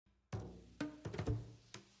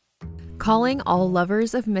Calling all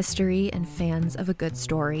lovers of mystery and fans of a good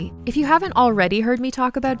story. If you haven't already heard me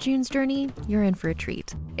talk about June's Journey, you're in for a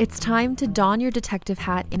treat. It's time to don your detective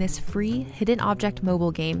hat in this free hidden object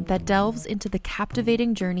mobile game that delves into the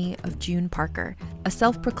captivating journey of June Parker, a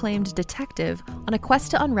self-proclaimed detective on a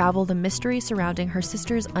quest to unravel the mystery surrounding her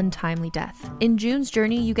sister's untimely death. In June's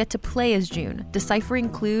Journey, you get to play as June, deciphering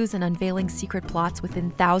clues and unveiling secret plots within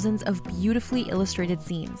thousands of beautifully illustrated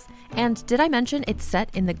scenes. And did I mention it's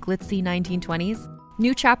set in the glitzy 1920s?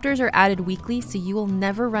 New chapters are added weekly, so you will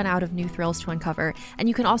never run out of new thrills to uncover, and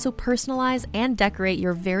you can also personalize and decorate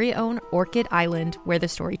your very own Orchid Island where the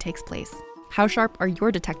story takes place. How sharp are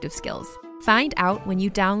your detective skills? Find out when you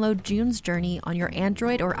download June's Journey on your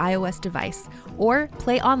Android or iOS device, or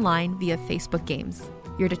play online via Facebook Games.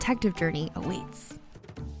 Your detective journey awaits.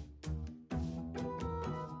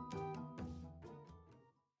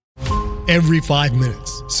 Every 5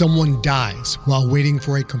 minutes, someone dies while waiting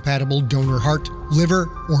for a compatible donor heart, liver,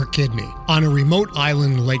 or kidney. On a remote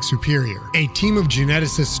island in Lake Superior, a team of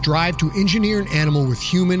geneticists strive to engineer an animal with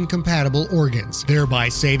human-compatible organs, thereby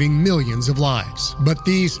saving millions of lives. But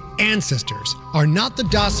these ancestors are not the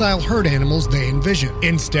docile herd animals they envision.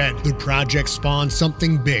 Instead, the project spawns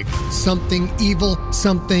something big, something evil,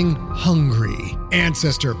 something hungry.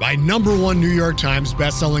 Ancestor by #1 New York Times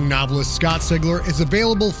bestselling novelist Scott Sigler is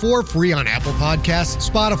available for free on Apple Podcasts,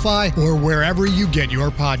 Spotify, or wherever you get your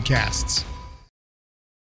podcasts.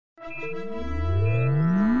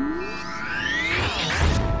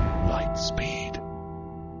 Lightspeed.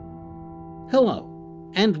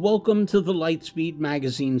 Hello, and welcome to the Lightspeed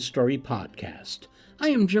Magazine Story Podcast. I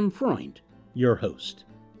am Jim Freund, your host.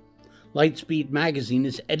 Lightspeed Magazine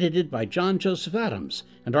is edited by John Joseph Adams,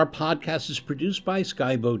 and our podcast is produced by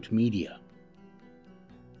Skyboat Media.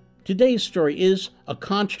 Today's story is A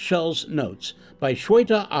Conch-Shell's Notes by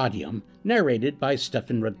Shweta Adhyam, narrated by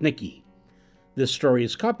Stefan Rudnicki. This story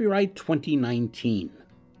is copyright 2019.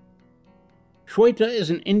 Shweta is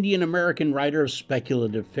an Indian-American writer of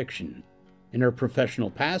speculative fiction. In her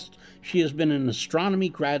professional past, she has been an astronomy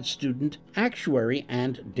grad student, actuary,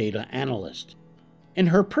 and data analyst. In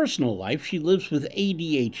her personal life, she lives with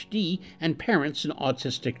ADHD and parents an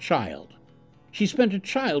autistic child. She spent a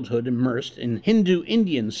childhood immersed in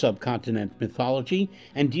Hindu-Indian subcontinent mythology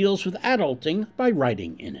and deals with adulting by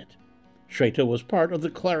writing in it. Shweta was part of the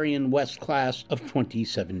Clarion West class of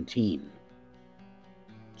 2017.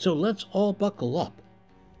 So let's all buckle up,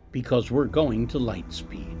 because we're going to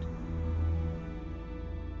Lightspeed.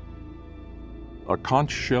 A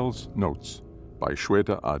Conch-Shell's Notes by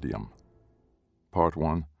Shweta Adhyam. Part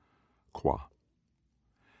 1, Qua.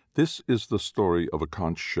 This is the story of a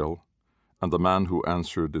conch shell and the man who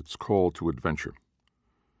answered its call to adventure.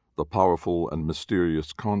 The powerful and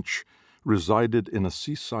mysterious conch resided in a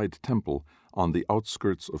seaside temple on the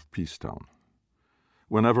outskirts of Peacetown.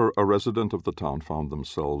 Whenever a resident of the town found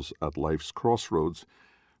themselves at life's crossroads,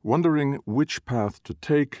 wondering which path to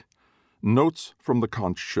take, notes from the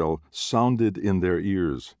conch shell sounded in their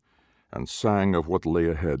ears and sang of what lay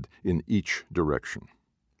ahead in each direction.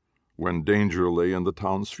 When danger lay in the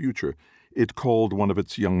town's future, it called one of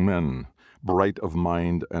its young men, bright of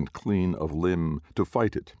mind and clean of limb, to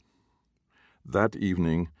fight it. That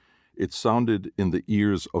evening, it sounded in the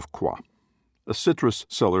ears of Qua, a citrus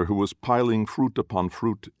seller who was piling fruit upon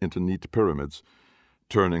fruit into neat pyramids,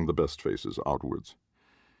 turning the best faces outwards.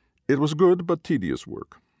 It was good but tedious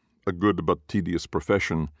work, a good but tedious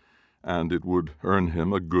profession, and it would earn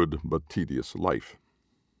him a good but tedious life.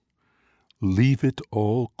 "Leave it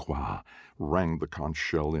all, Qua," rang the conch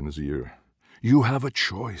shell in his ear. "You have a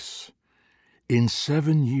choice. In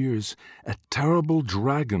 7 years, a terrible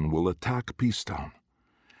dragon will attack Peacetown.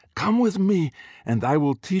 Come with me, and I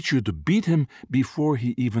will teach you to beat him before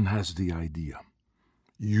he even has the idea.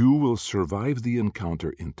 You will survive the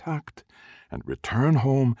encounter intact and return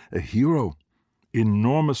home a hero,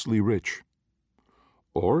 enormously rich.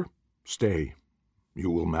 Or stay. You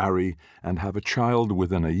will marry and have a child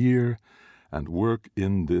within a year and work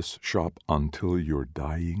in this shop until your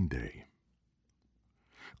dying day."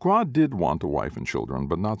 Qua did want a wife and children,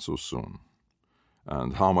 but not so soon.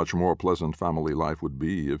 And how much more pleasant family life would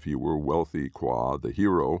be if he were wealthy Qua, the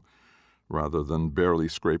hero, rather than barely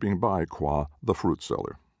scraping by Qua, the fruit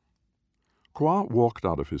seller. Qua walked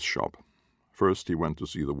out of his shop. First he went to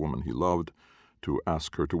see the woman he loved, to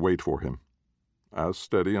ask her to wait for him. As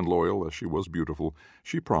steady and loyal as she was beautiful,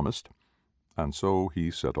 she promised, and so he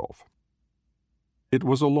set off. It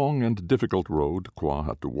was a long and difficult road Qua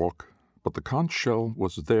had to walk, but the conch shell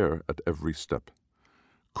was there at every step.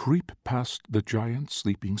 Creep past the giant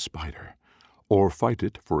sleeping spider, or fight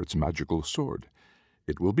it for its magical sword.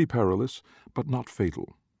 It will be perilous, but not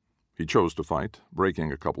fatal. He chose to fight,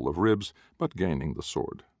 breaking a couple of ribs, but gaining the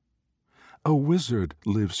sword. "A wizard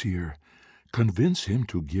lives here. Convince him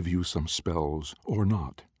to give you some spells, or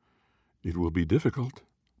not. It will be difficult,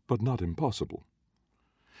 but not impossible."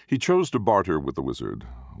 He chose to barter with the wizard,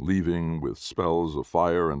 leaving with spells of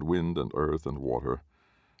fire and wind and earth and water,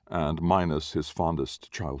 and minus his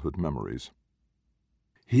fondest childhood memories.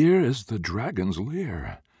 "Here is the dragon's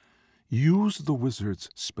lair. Use the wizard's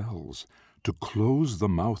spells to close the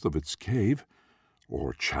mouth of its cave,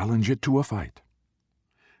 or challenge it to a fight."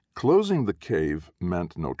 Closing the cave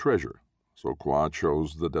meant no treasure, so Kwa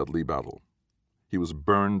chose the deadly battle. He was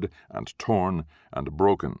burned and torn and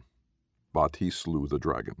broken, but he slew the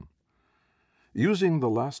dragon. Using the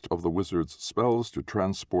last of the wizard's spells to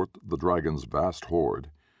transport the dragon's vast horde,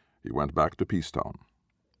 he went back to Peacetown.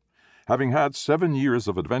 Having had 7 years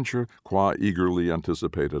of adventure, Kwa eagerly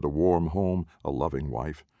anticipated a warm home, a loving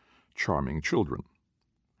wife, charming children.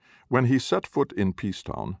 When he set foot in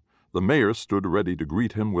Peacetown, the mayor stood ready to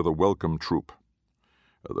greet him with a welcome troop.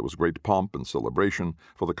 There was great pomp and celebration,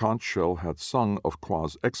 for the Conch-Shell had sung of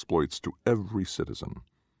Kwa's exploits to every citizen.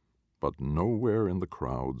 But nowhere in the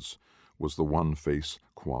crowds was the one face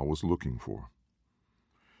Kwa was looking for.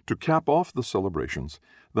 To cap off the celebrations,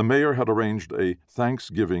 the mayor had arranged a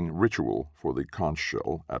Thanksgiving ritual for the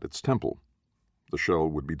Conch-Shell at its temple. The shell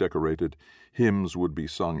would be decorated, hymns would be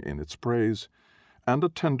sung in its praise, and a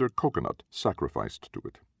tender coconut sacrificed to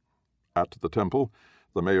it. At the temple,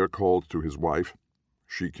 the mayor called to his wife.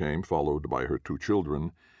 She came, followed by her 2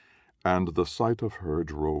 children, and the sight of her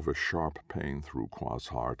drove a sharp pain through Kwa's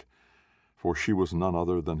heart, for she was none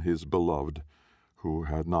other than his beloved, who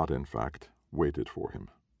had not, in fact, waited for him.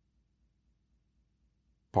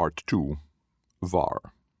 Part 2.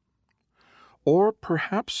 Var. Or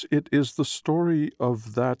perhaps it is the story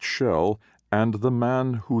of that shell and the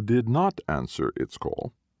man who did not answer its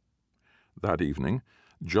call. That evening,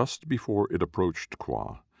 just before it approached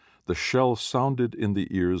Kwa, the shell sounded in the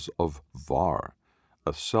ears of Var,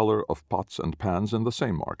 a seller of pots and pans in the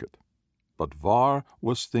same market. But Var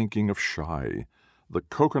was thinking of Shai, the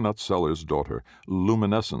coconut seller's daughter,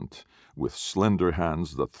 luminescent, with slender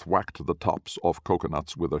hands that thwacked the tops off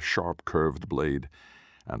coconuts with a sharp curved blade,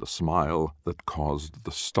 and a smile that caused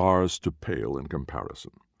the stars to pale in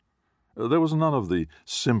comparison. There was none of the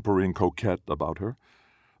simpering coquette about her,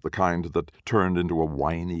 the kind that turned into a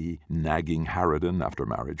whiny, nagging harridan after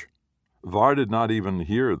marriage. Var did not even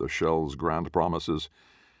hear the shell's grand promises,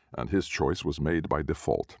 and his choice was made by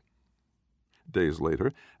default. Days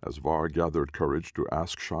later, as Var gathered courage to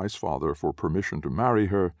ask Shai's father for permission to marry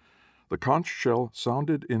her, the conch-shell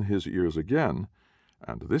sounded in his ears again,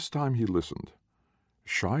 and this time he listened.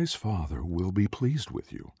 "Shai's father will be pleased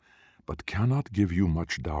with you, but cannot give you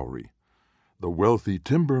much dowry. The wealthy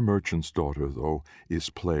timber merchant's daughter, though, is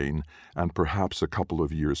plain, and perhaps a couple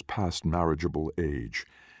of years past marriageable age.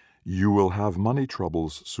 You will have money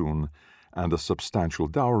troubles soon, and a substantial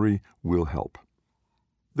dowry will help."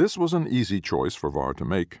 This was an easy choice for Var to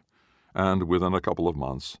make, and within a couple of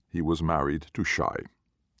months he was married to Shai.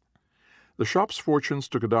 The shop's fortunes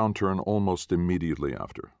took a downturn almost immediately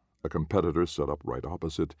after. A competitor set up right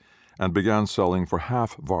opposite and began selling for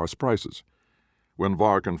half Var's prices. When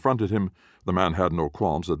Var confronted him, the man had no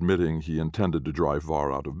qualms admitting he intended to drive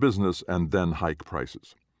Var out of business and then hike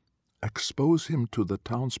prices. "Expose him to the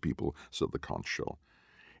townspeople," said the Conch-Shell.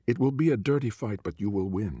 "It will be a dirty fight, but you will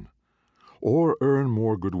win. Or earn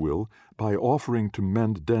more goodwill by offering to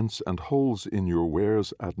mend dents and holes in your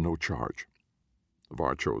wares at no charge."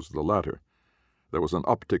 Var chose the latter. There was an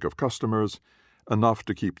uptick of customers, enough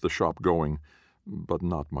to keep the shop going, but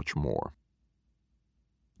not much more.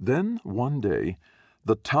 Then, one day,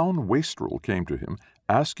 the town wastrel came to him,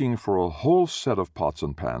 asking for a whole set of pots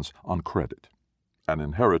and pans on credit. An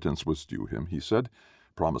inheritance was due him, he said,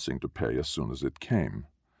 promising to pay as soon as it came.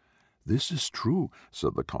 "This is true,"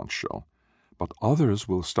 said the Conch-Shell, "but others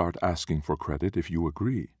will start asking for credit if you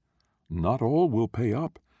agree. Not all will pay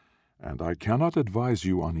up, and I cannot advise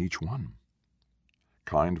you on each one."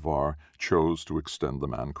 Kind Var chose to extend the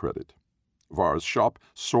man credit. Var's shop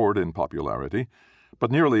soared in popularity,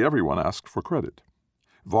 but nearly everyone asked for credit.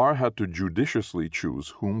 Var had to judiciously choose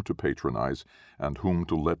whom to patronize and whom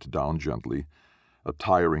to let down gently, a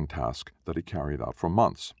tiring task that he carried out for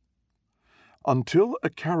months. Until a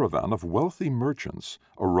caravan of wealthy merchants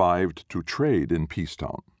arrived to trade in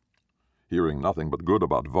Peacetown. Hearing nothing but good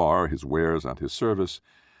about Var, his wares, and his service,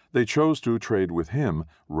 they chose to trade with him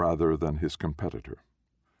rather than his competitor.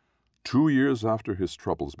 2 years after his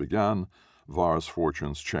troubles began, Var's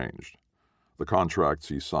fortunes changed. The contracts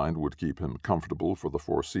he signed would keep him comfortable for the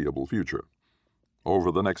foreseeable future.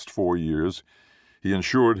 Over the next 4 years, He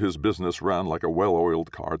ensured his business ran like a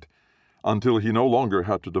well-oiled cart, until he no longer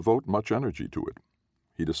had to devote much energy to it.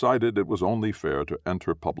 He decided it was only fair to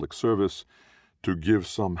enter public service to give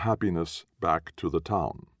some happiness back to the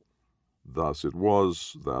town. Thus it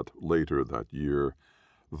was that later that year,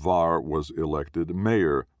 Var was elected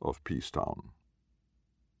mayor of Peacetown.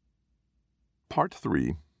 Part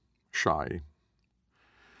 3. Shy.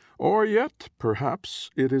 Or yet,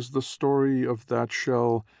 perhaps, it is the story of that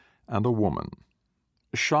shell and a woman.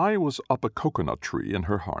 Shy was up a coconut tree in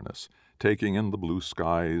her harness, taking in the blue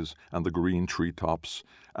skies and the green treetops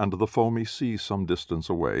and the foamy sea some distance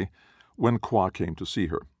away, when Kwa came to see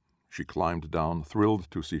her. She climbed down, thrilled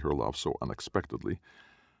to see her love so unexpectedly.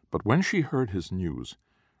 But when she heard his news,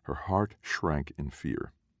 her heart shrank in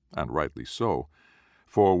fear, and rightly so,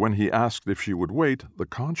 for when he asked if she would wait, the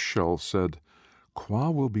conch-shell said,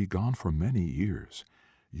 "Kwa will be gone for many years.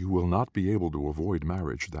 You will not be able to avoid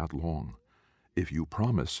marriage that long. If you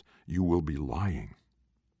promise, you will be lying."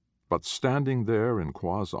 But standing there in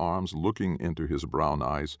Kwa's arms, looking into his brown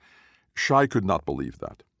eyes, Shy could not believe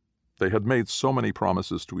that. They had made so many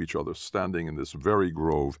promises to each other, standing in this very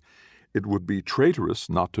grove. It would be traitorous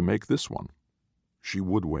not to make this one. She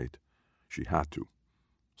would wait. She had to.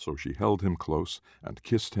 So she held him close and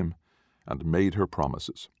kissed him and made her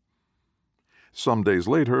promises. Some days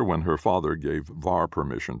later, when her father gave Var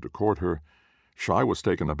permission to court her, Shy was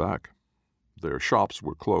taken aback. Their shops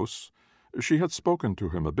were close. She had spoken to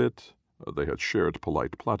him a bit. They had shared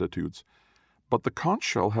polite platitudes. But the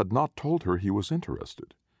conch-shell had not told her he was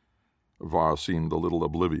interested. Var seemed a little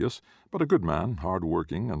oblivious, but a good man,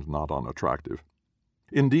 hard-working and not unattractive.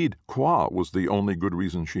 Indeed, Kwa was the only good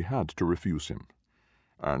reason she had to refuse him.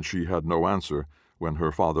 And she had no answer when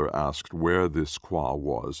her father asked where this Kwa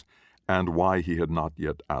was, and why he had not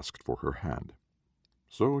yet asked for her hand.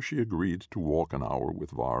 So she agreed to walk an hour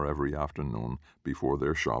with Var every afternoon before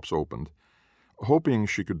their shops opened, hoping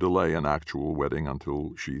she could delay an actual wedding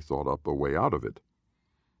until she thought up a way out of it.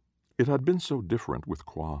 It had been so different with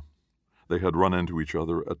Kwa. They had run into each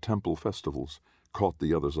other at temple festivals, caught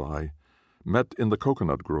the other's eye, met in the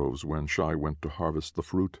coconut groves when Shy went to harvest the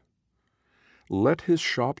fruit. Let his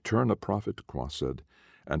shop turn a profit, Kwa said,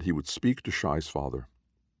 and he would speak to Shy's father.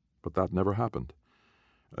 But that never happened.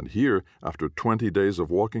 And here, after 20 days of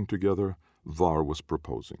walking together, Var was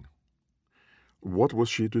proposing. What was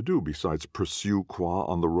she to do besides pursue Kwa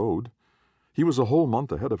on the road? He was a whole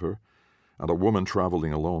month ahead of her, and a woman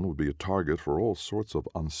traveling alone would be a target for all sorts of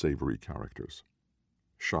unsavory characters.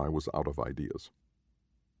 Shy was out of ideas.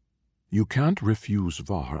 "You can't refuse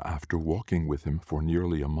Var after walking with him for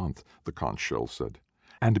nearly a month," the conch-shell said.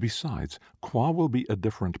 "And besides, Kwa will be a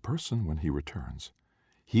different person when he returns.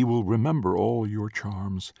 He will remember all your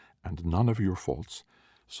charms and none of your faults,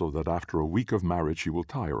 so that after a week of marriage he will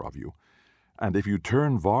tire of you. And if you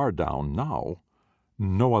turn Var down now,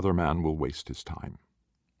 no other man will waste his time."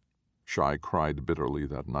 Shy cried bitterly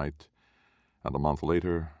that night, and a month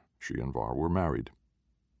later she and Var were married.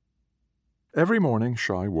 Every morning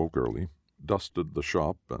Shy woke early, dusted the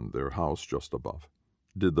shop and their house just above,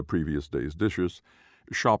 did the previous day's dishes,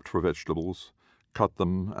 shopped for vegetables, cut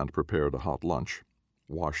them and prepared a hot lunch,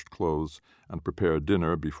 washed clothes, and prepared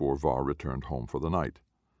dinner before Var returned home for the night.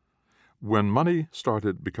 When money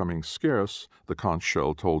started becoming scarce, the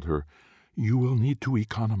conch-shell told her, "You will need to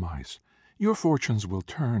economize. Your fortunes will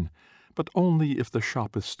turn, but only if the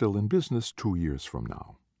shop is still in business 2 years from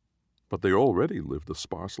now." But they already lived a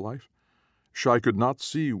sparse life. Shy could not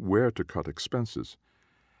see where to cut expenses.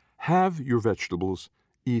 "Have your vegetables,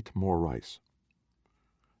 eat more rice."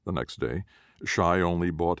 The next day, Shy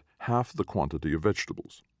only bought half the quantity of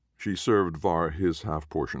vegetables. She served Var his half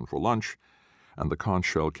portion for lunch, and the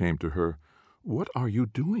conch-shell came to her. "What are you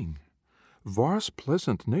doing? Var's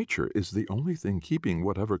pleasant nature is the only thing keeping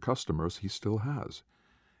whatever customers he still has.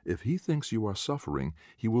 If he thinks you are suffering,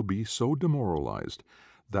 he will be so demoralized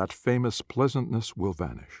that famous pleasantness will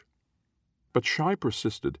vanish." But Shy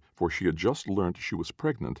persisted, for she had just learnt she was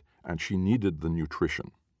pregnant, and she needed the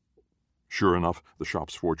nutrition. Sure enough, the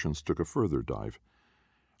shop's fortunes took a further dive.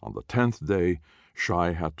 On the 10th day,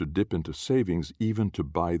 Shy had to dip into savings even to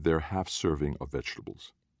buy their half-serving of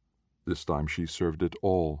vegetables. This time she served it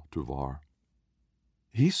all to Var.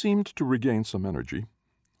 He seemed to regain some energy,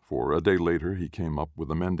 for a day later he came up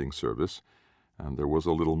with a mending service, and there was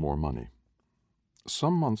a little more money.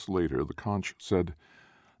 Some months later the conch said,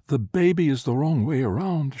 "The baby is the wrong way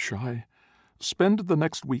around, Shy. Spend the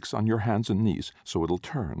next weeks on your hands and knees so it'll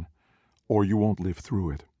turn, or you won't live through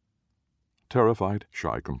it." Terrified,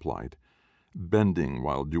 Shy complied, bending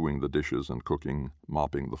while doing the dishes and cooking,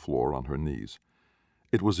 mopping the floor on her knees.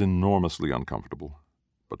 It was enormously uncomfortable,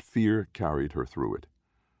 but fear carried her through it.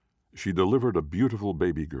 She delivered a beautiful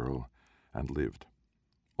baby girl and lived,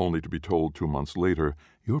 only to be told 2 months later,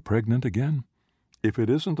 "You're pregnant again. If it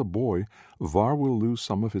isn't a boy, Var will lose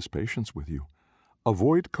some of his patience with you.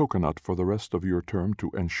 Avoid coconut for the rest of your term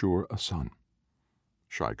to ensure a son."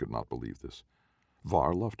 Shai could not believe this.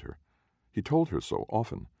 Var loved her. He told her so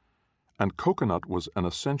often. And coconut was an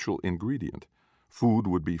essential ingredient. Food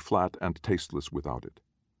would be flat and tasteless without it.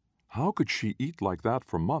 How could she eat like that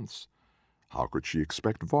for months? How could she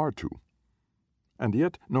expect Var to? And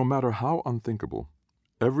yet, no matter how unthinkable,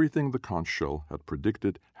 everything the Conch-Shell had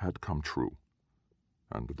predicted had come true.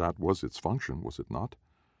 And that was its function, was it not?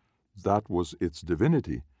 That was its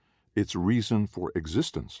divinity, its reason for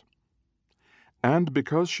existence. And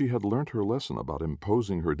because she had learnt her lesson about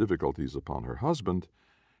imposing her difficulties upon her husband,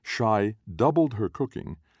 Shai doubled her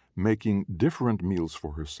cooking, making different meals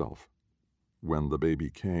for herself. When the baby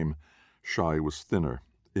came, Shai was thinner,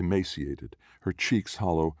 emaciated, her cheeks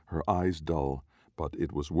hollow, her eyes dull, but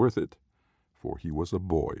it was worth it, for he was a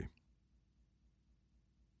boy.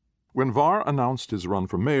 When Var announced his run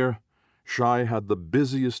for mayor, Shai had the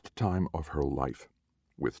busiest time of her life.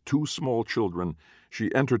 With 2 small children,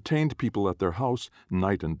 she entertained people at their house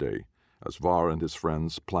night and day, as Var and his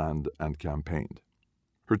friends planned and campaigned.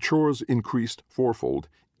 Her chores increased 4-fold,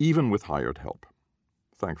 even with hired help.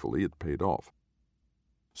 Thankfully, it paid off.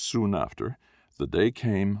 Soon after, the day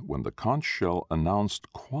came when the Conch-Shell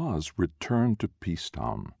announced Qua's return to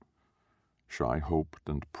Peacetown. Shai hoped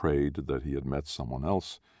and prayed that he had met someone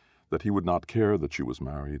else, that he would not care that she was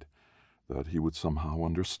married, that he would somehow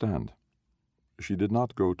understand. She did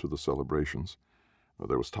not go to the celebrations.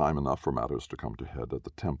 There was time enough for matters to come to head at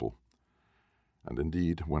the temple. And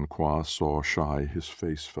indeed, when Qua saw Shai, his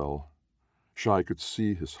face fell. Shai could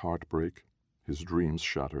see his heart break, his dreams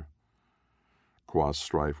shatter. Qua's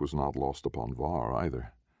strife was not lost upon Var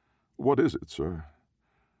either. "What is it, sir?"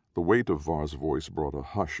 The weight of Var's voice brought a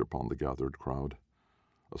hush upon the gathered crowd.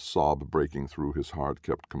 A sob breaking through his heart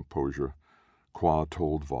kept composure. Qua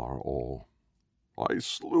told Var all. "I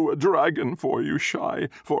slew a dragon for you, Shai,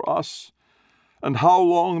 for us. And how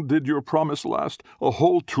long did your promise last? A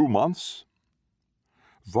whole 2 months?"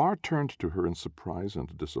 Var turned to her in surprise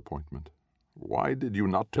and disappointment. "Why did you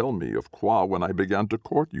not tell me of Qua when I began to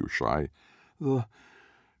court you, Shai?" The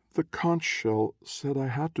Conch-Shell said I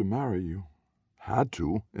had to marry you." "Had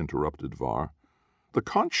to?" interrupted Var. "The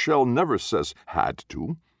Conch-Shell never says had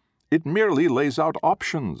to. It merely lays out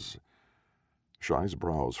options." Shai's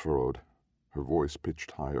brows furrowed. Her voice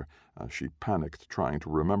pitched higher as she panicked, trying to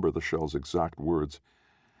remember the shell's exact words.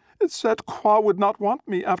 "It said Qua would not want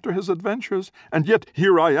me after his adventures, and yet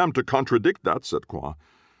here I am to contradict that," said Qua.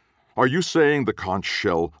 "Are you saying the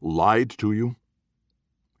Conch-Shell lied to you?"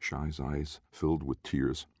 Shai's eyes filled with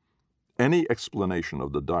tears. Any explanation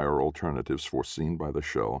of the dire alternatives foreseen by the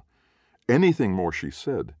shell, anything more she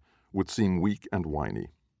said, would seem weak and whiny,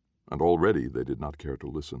 and already they did not care to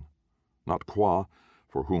listen. Not Qua,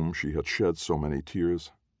 for whom she had shed so many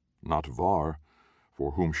tears, not Var,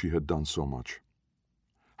 for whom she had done so much.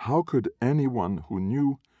 How could anyone who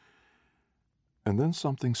knew... And then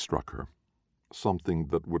something struck her, something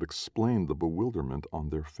that would explain the bewilderment on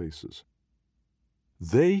their faces.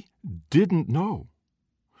 They didn't know.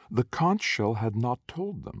 The Conch-Shell had not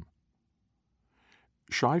told them.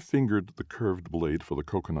 Shai fingered the curved blade for the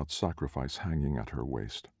coconut sacrifice hanging at her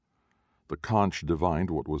waist. The conch divined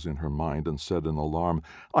what was in her mind and said in alarm,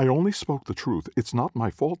 "I only spoke the truth. It's not my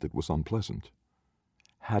fault it was unpleasant."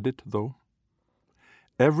 Had it, though?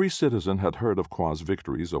 Every citizen had heard of Qua's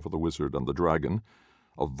victories over the wizard and the dragon,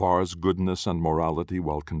 of Var's goodness and morality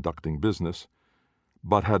while conducting business,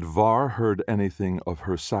 but had Var heard anything of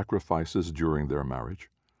her sacrifices during their marriage,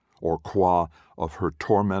 or Qua of her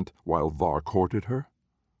torment while Var courted her?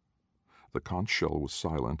 The Conch-Shell was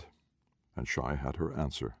silent, and Shai had her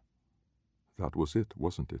answer. That was it,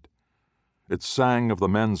 wasn't it? It sang of the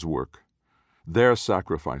men's work, their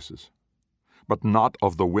sacrifices, but not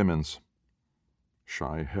of the women's.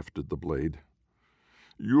 Shai hefted the blade.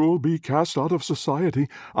 "You'll be cast out of society,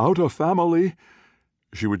 out of family."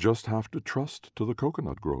 She would just have to trust to the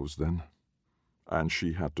coconut groves then. And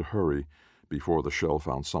she had to hurry before the shell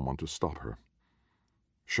found someone to stop her.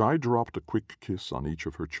 Shai dropped a quick kiss on each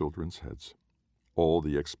of her children's heads. All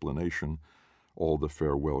the explanation, all the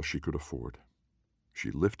farewell she could afford. She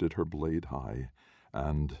lifted her blade high,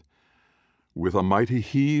 and, with a mighty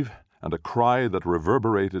heave and a cry that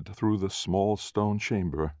reverberated through the small stone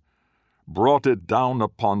chamber, brought it down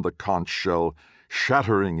upon the conch-shell,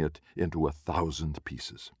 shattering it into 1,000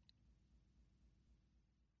 pieces.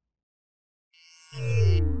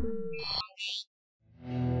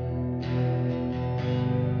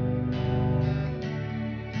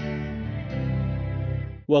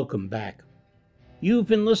 Welcome back. You've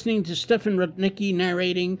been listening to Stefan Rudnicki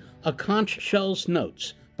narrating A Conch-Shell's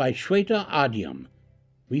Notes by Shweta Adhyam.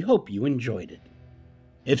 We hope you enjoyed it.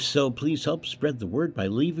 If so, please help spread the word by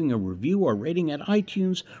leaving a review or rating at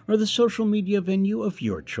iTunes or the social media venue of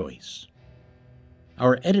your choice.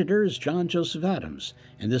 Our editor is John Joseph Adams,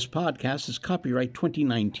 and this podcast is copyright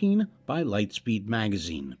 2019 by Lightspeed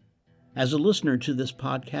Magazine. As a listener to this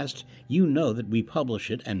podcast, you know that we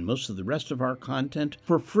publish it and most of the rest of our content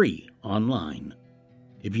for free online.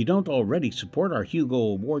 If you don't already support our Hugo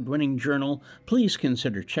Award-winning journal, please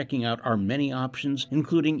consider checking out our many options,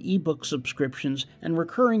 including ebook subscriptions and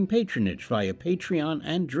recurring patronage via Patreon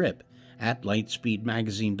and Drip at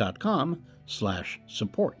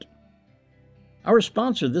lightspeedmagazine.com/support. Our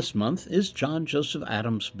sponsor this month is John Joseph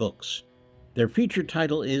Adams Books. Their feature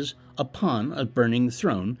title is Upon a Burning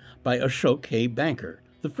Throne by Ashok K. Banker,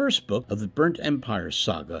 the first book of the Burnt Empire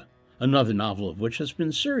saga, another novel of which has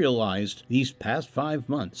been serialized these past 5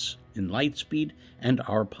 months in Lightspeed and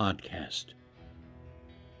our podcast.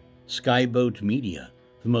 Skyboat Media,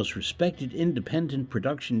 the most respected independent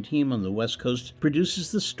production team on the West Coast,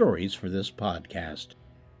 produces the stories for this podcast.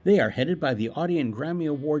 They are headed by the Audie and Grammy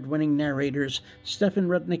Award-winning narrators Stefan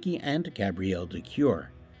Rudnicki and Gabrielle DeCure.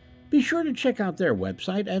 Be sure to check out their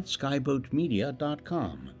website at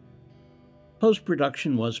skyboatmedia.com.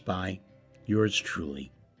 Post-production was by yours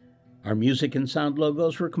truly. Our music and sound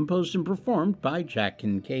logos were composed and performed by Jack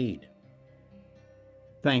Kincaid.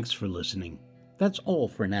 Thanks for listening. That's all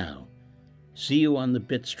for now. See you on the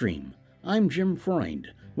Bitstream. I'm Jim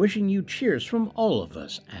Freund, wishing you cheers from all of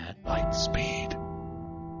us at Lightspeed.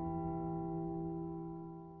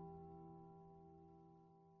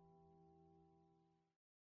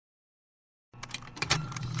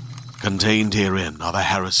 Contained herein are the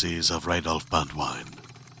heresies of Radolf Burntwine,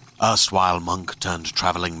 erstwhile monk turned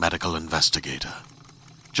traveling medical investigator.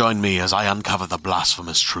 Join me as I uncover the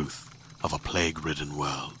blasphemous truth of a plague-ridden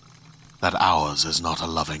world, that ours is not a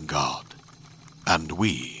loving God, and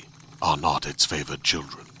we are not its favored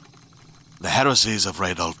children. The heresies of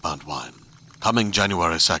Radolf Burntwine, coming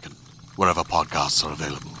January 2nd, wherever podcasts are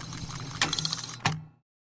available.